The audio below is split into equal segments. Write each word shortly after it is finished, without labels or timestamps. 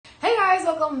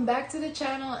guys, welcome back to the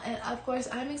channel, and of course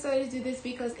I'm excited to do this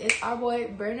because it's our boy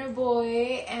Burna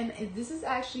Boy, and this is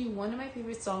actually one of my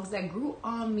favorite songs that grew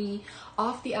on me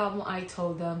off the album I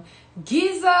Told Them.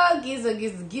 Giza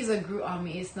grew on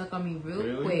me. It snuck on me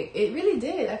real quick. It really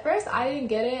did. At first I didn't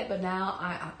get it, but now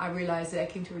I realized it. I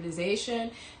came to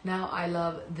realization. Now I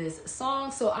love this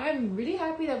song, so I'm really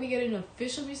happy that we get an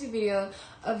official music video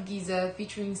of Giza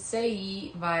featuring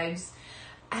Seyi Vibez.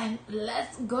 And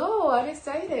let's go. I'm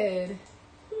excited.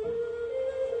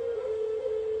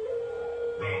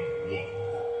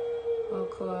 Oh,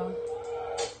 cool.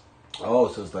 Oh,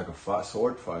 so it's like a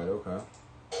sword fight. Okay.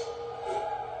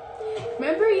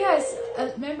 Remember, yes.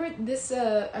 Remember this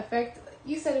effect?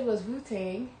 You said it was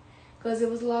Wu-Tang. Because it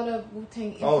was a lot of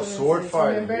Wu-Tang influences. Oh, sword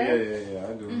fight. Remember? Yeah.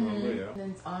 I do remember, yeah.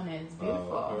 And it's on it. It's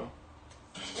beautiful. Okay.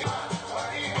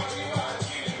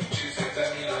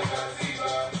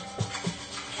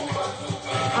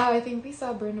 Oh, I think we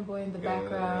saw Burna Boy in the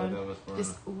background, that was Burna.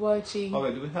 just watching. Oh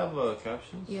wait, do we have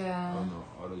captions? Yeah. Oh no,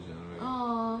 auto-generated.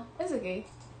 Oh, that's okay.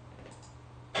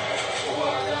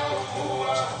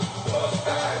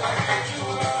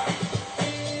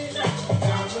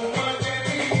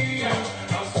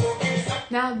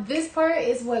 Now this part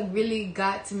is what really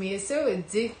got to me. It's so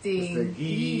addicting. It's the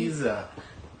Giza.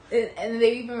 And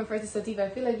they even refer to Sativa. I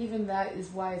feel like even that is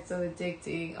why it's so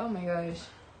addicting. Oh my gosh.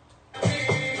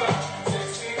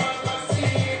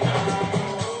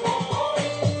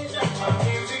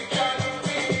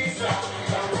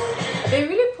 They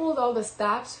really pulled all the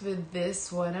stops with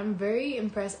this one. I'm very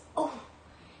impressed. Oh,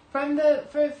 from the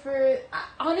for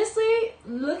honestly,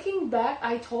 looking back,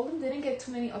 I Told Them didn't get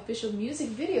too many official music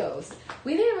videos.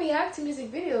 We didn't react to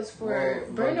music videos for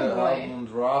Burna Boy. When the album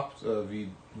dropped, we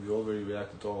already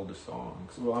reacted to all the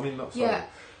songs. Well, I mean, no, sorry. Yeah.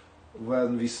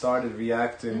 When we started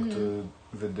reacting to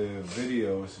the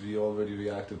videos, we already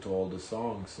reacted to all the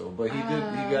songs. So, but he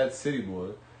got City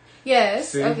Boy. Yes.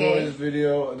 City Boy's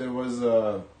video. There was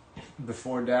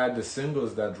before that, the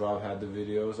singles that dropped had the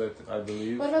videos. I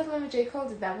believe. What about the one with J. Cole?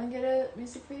 Did that one get a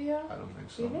music video? I don't think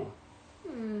so.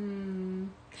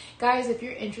 Guys, if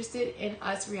you're interested in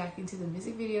us reacting to the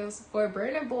music videos for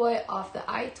Burna Boy off the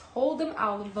I Told Them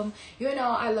album, you know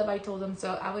I love I Told Them,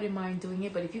 so I wouldn't mind doing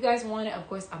it. But if you guys want it, of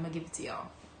course, I'm gonna give it to y'all.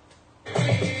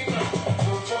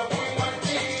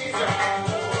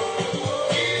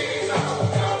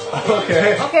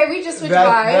 Okay, we just switched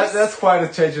vibes. That's quite a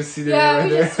change of scenery. Yeah, right we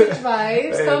there. just switched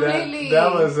vibes completely.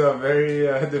 That was very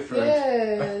different.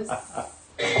 Yes.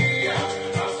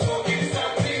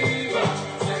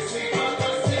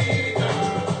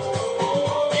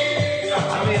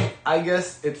 I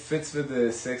guess it fits with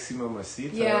the sexy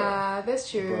mamacita. Yeah, that's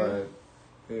true.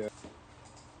 But yeah.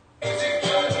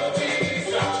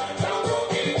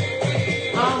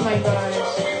 Oh my gosh.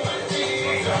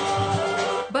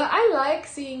 But I like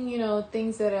seeing,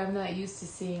 things that I'm not used to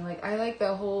seeing. Like, I like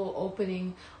the whole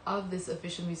opening of this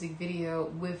official music video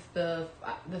with the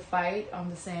fight on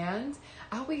the sand.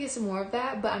 I hope we get some more of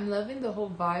that, but I'm loving the whole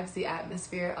vibes, the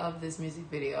atmosphere of this music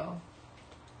video.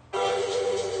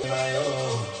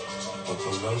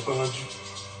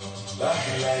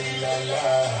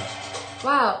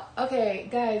 Wow. Okay,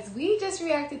 guys, we just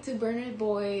reacted to Burna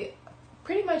Boy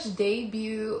pretty much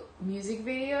debut music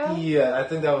video. Yeah, I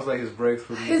think that was like his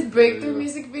breakthrough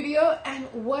music video, and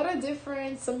what a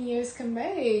difference some years can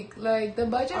make. Like, the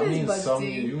budget is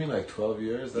budgeting. You mean like 12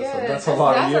 years? That's a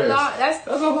lot of years. That's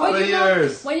a lot of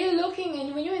years. When you're looking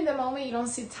and when you're in the moment, you don't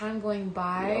see time going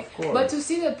by. Yeah, of course. But to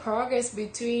see the progress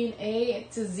between A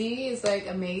to Z is like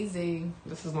amazing.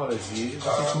 This is not a Z. This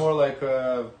is more like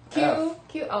a F.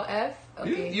 F?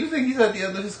 Okay. You think he's at the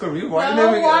end of his career? Why?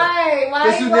 No, why?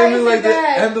 Because you name him like the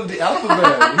end of the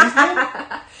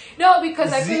alphabet. No,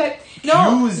 because I feel like look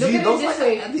at it this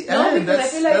way. End. Because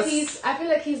I feel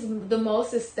like he's the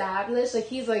most established. Like,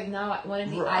 he's like now one of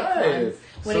the icons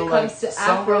when it comes to Afrobeat.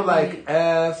 Somewhere like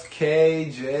F,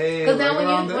 K, J. Because now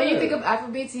when you think of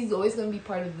Afrobeats, he's always going to be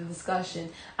part of the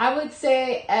discussion. I would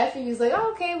say F, and he's like,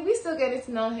 oh, okay, we still getting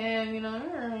to know him,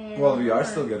 Well, we are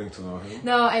still getting to know him.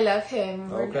 No, I love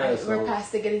him. Okay, we're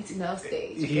past the getting to know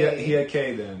stage. He a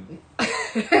K then.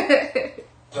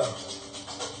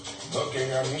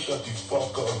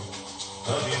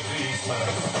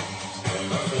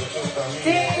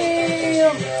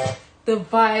 Damn! The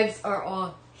vibes are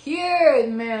all Here,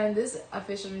 man, this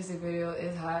official music video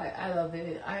is hot. I love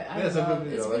it. It's a good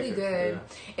video. It's really good.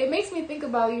 Yeah. It makes me think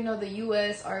about, you know, the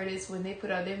US artists when they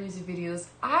put out their music videos.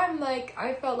 I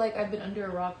felt like I've been under a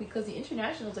rock because the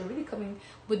internationals are really coming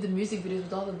with the music videos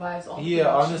with all the vibes. All the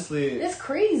honestly, it's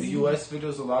crazy. The US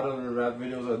videos, a lot of the rap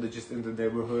videos are just in the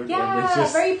neighborhood. Yeah, and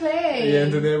just, very plain. Yeah, in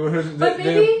the neighborhood. But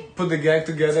they put the gang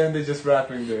together and they're just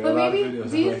rapping there. But maybe,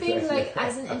 do you think like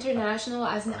as an international,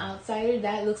 as an outsider,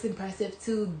 that looks impressive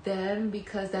to them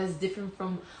because that's different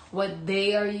from what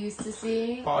they are used to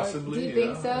seeing? Possibly, do you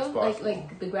think so?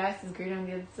 Like the grass is green on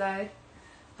the other side.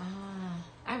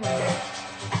 I wonder.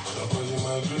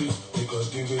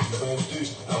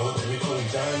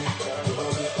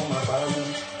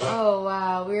 Oh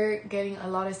wow, we're getting a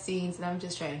lot of scenes, and I'm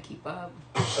just trying to keep up.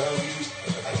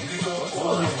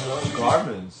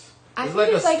 Garments. I it's think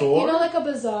like it's a like store? You know, like a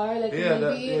bazaar, like maybe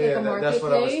like a marketplace. That's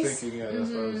what I was thinking. Yeah, that's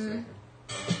what I was thinking.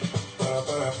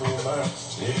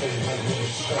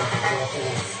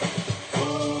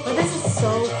 But this is so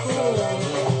cool.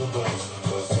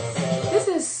 This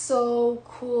is so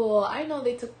cool. I know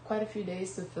they took quite a few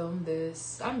days to film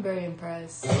this. I'm very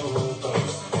impressed.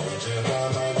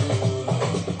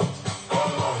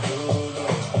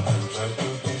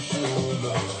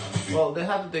 Well, they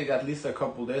have to take at least a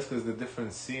couple days because the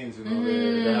different scenes, you know,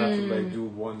 they have to like do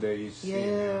one day each scene.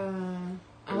 Yeah.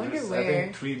 I wonder where. I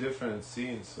think 3 different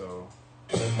scenes, so.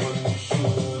 No,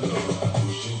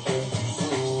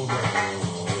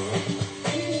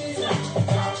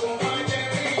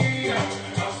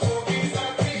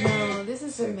 this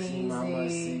is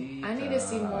amazing. I need to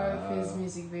see more of his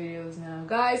music videos now.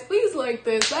 Guys, please like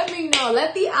this. Let me know.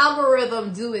 Let the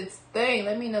algorithm do its thing.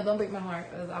 Let me know. Don't break my heart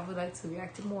because I would like to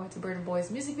react to more to Burna Boy's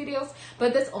music videos.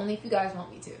 But that's only if you guys want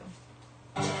me to.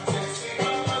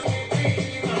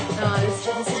 This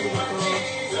is really cool.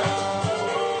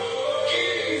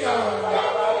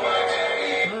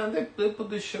 Man, they put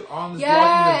this shit on.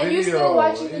 Yeah, and you're still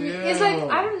watching the video. It's like,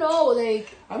 I don't know, like.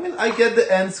 I mean, I get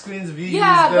the end screens, views,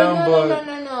 yeah, but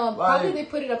no. Probably they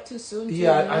put it up too soon. Too,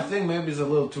 yeah, you know? I think maybe it's a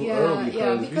little too early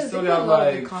because we still they got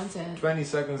like content. 20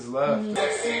 seconds left.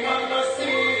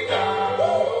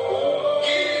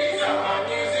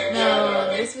 No,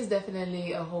 this was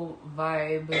definitely a whole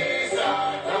vibe.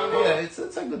 Yeah, it's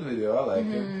a good video. I like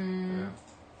it.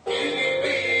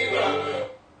 Yeah.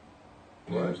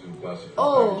 What?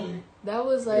 Oh, that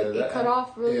was like it cut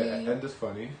off really. Yeah, and it's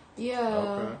funny. Yeah.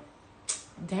 Okay.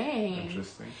 Dang.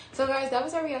 Interesting. So guys, that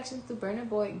was our reaction to Burna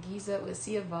Boy Giza with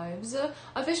Seyi Vibez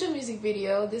official music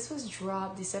video. This was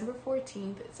dropped December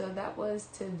 14th, so that was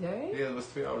today. Yeah, it was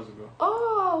 3 hours ago.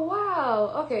 Oh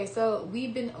wow. Okay, so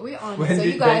we're on. When so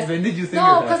did, you guys. when did you think?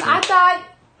 No, because I thought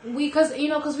because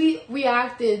we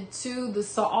reacted to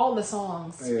all the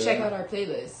songs. Yeah. Check out our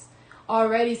playlist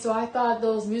already. So I thought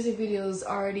those music videos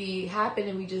already happened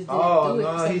and we just didn't do it.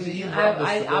 No,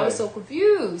 I was so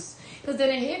confused. Because then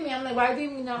it hit me. I'm like, why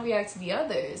didn't we not react to the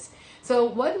others? So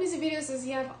what music videos does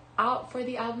he have out for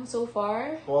the album so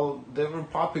far? Well, they were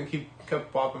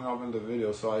kept popping up in the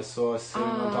video. So I saw Sitting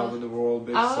on Top of the World,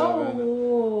 Big 7.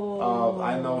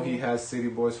 I know he has City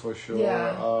Boys for sure.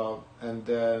 Yeah. And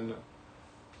then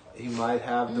he might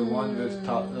have the one with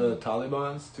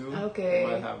Taliban's too. Okay. He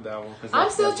might have that one. I'm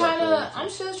still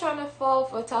trying to fall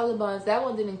for Taliban's. That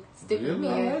one didn't stick with me.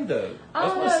 I like that.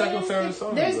 That's my second favorite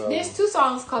song. There's 2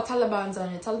 songs called Taliban's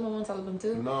on it. Taliban 1, Taliban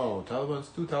 2. No, Taliban's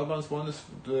 2. Taliban's 1 is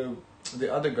the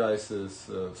other guy's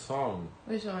song.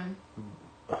 Which one?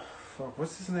 Fuck,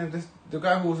 what's his name? The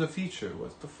guy who was a feature.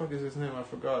 What the fuck is his name? I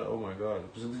forgot. Oh my god.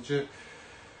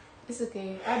 It's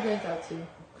okay. I blanked out too.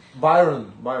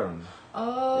 Byron.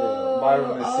 Oh. Yeah,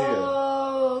 Byron Messiah.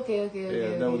 Oh, okay.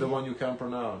 The one you can't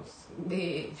pronounce.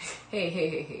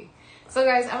 Hey. So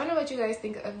guys, I wonder what you guys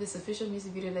think of this official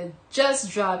music video that just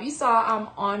dropped. You saw I'm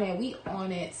on it. We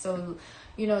on it. So,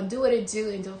 do what it do.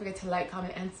 And don't forget to like,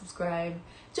 comment, and subscribe.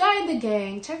 Join the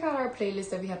gang. Check out our playlist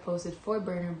that we have posted for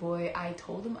Burna Boy I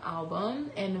Told Him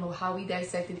album and how we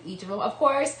dissected each of them. Of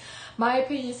course, my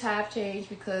opinions have changed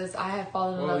because I have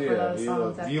fallen in love with a lot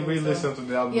of songs. You re-listen to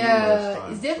the album. Yeah,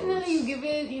 it's definitely you give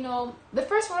it. The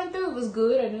first run through was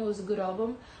good. I knew it was a good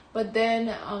album, but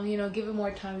then give it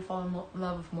more time. You fall in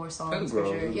love with more songs for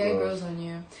sure. It grows on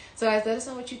you. So guys, let us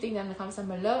know what you think down in the comments down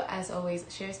below. As always,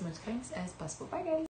 share as much kindness as possible. Bye guys.